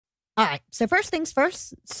All right, so first things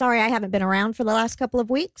first, sorry I haven't been around for the last couple of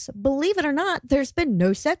weeks. Believe it or not, there's been no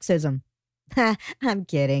sexism. I'm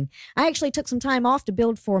kidding. I actually took some time off to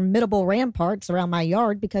build formidable ramparts around my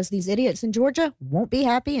yard because these idiots in Georgia won't be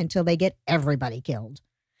happy until they get everybody killed.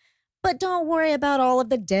 But don't worry about all of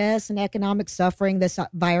the deaths and economic suffering this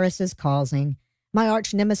virus is causing. My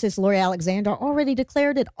arch nemesis, Lori Alexander, already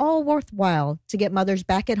declared it all worthwhile to get mothers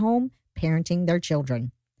back at home parenting their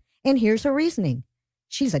children. And here's her reasoning.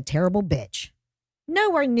 She's a terrible bitch.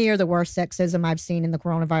 Nowhere near the worst sexism I've seen in the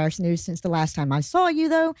coronavirus news since the last time I saw you,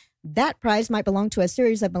 though. That prize might belong to a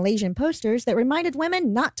series of Malaysian posters that reminded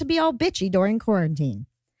women not to be all bitchy during quarantine.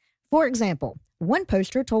 For example, one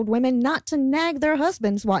poster told women not to nag their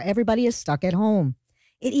husbands while everybody is stuck at home.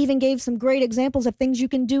 It even gave some great examples of things you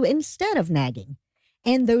can do instead of nagging.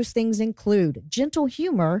 And those things include gentle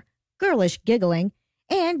humor, girlish giggling,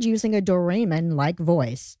 and using a Doraemon-like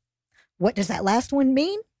voice. What does that last one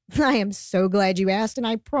mean? I am so glad you asked, and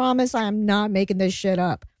I promise I am not making this shit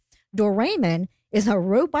up. Doraemon is a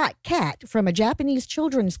robot cat from a Japanese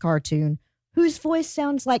children's cartoon whose voice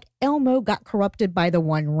sounds like Elmo got corrupted by the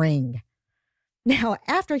One Ring. Now,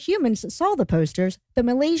 after humans saw the posters, the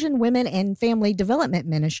Malaysian Women and Family Development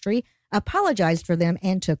Ministry apologized for them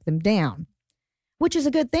and took them down. Which is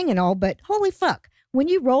a good thing and all, but holy fuck, when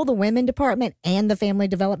you roll the Women Department and the Family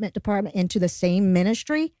Development Department into the same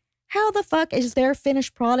ministry, how the fuck is their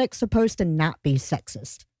finished product supposed to not be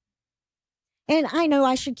sexist? And I know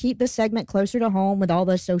I should keep this segment closer to home with all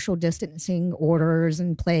the social distancing orders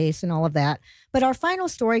in place and all of that, but our final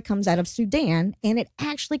story comes out of Sudan, and it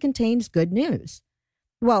actually contains good news.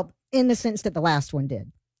 Well, in the sense that the last one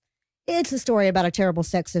did. It's a story about a terrible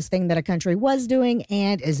sexist thing that a country was doing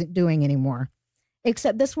and isn't doing anymore.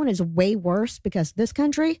 Except this one is way worse because this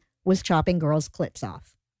country was chopping girls' clits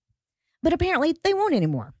off. But apparently they won't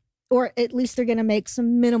anymore. Or at least they're going to make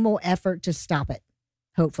some minimal effort to stop it.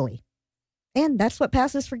 Hopefully. And that's what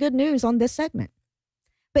passes for good news on this segment.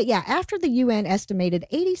 But yeah, after the UN estimated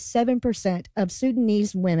 87% of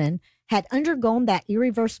Sudanese women had undergone that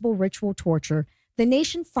irreversible ritual torture, the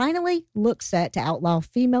nation finally looks set to outlaw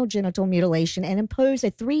female genital mutilation and impose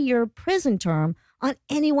a 3-year prison term on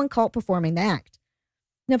anyone caught performing the act.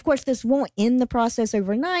 Now, of course, this won't end the process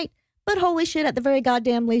overnight, but holy shit, at the very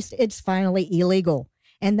goddamn least, it's finally illegal.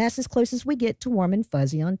 And that's as close as we get to warm and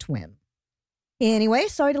fuzzy on TWIM. Anyway,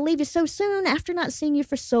 sorry to leave you so soon after not seeing you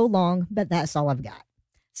for so long, but that's all I've got.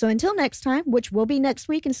 So until next time, which will be next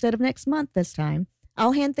week instead of next month this time,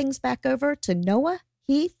 I'll hand things back over to Noah,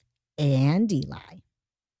 Heath, and Eli.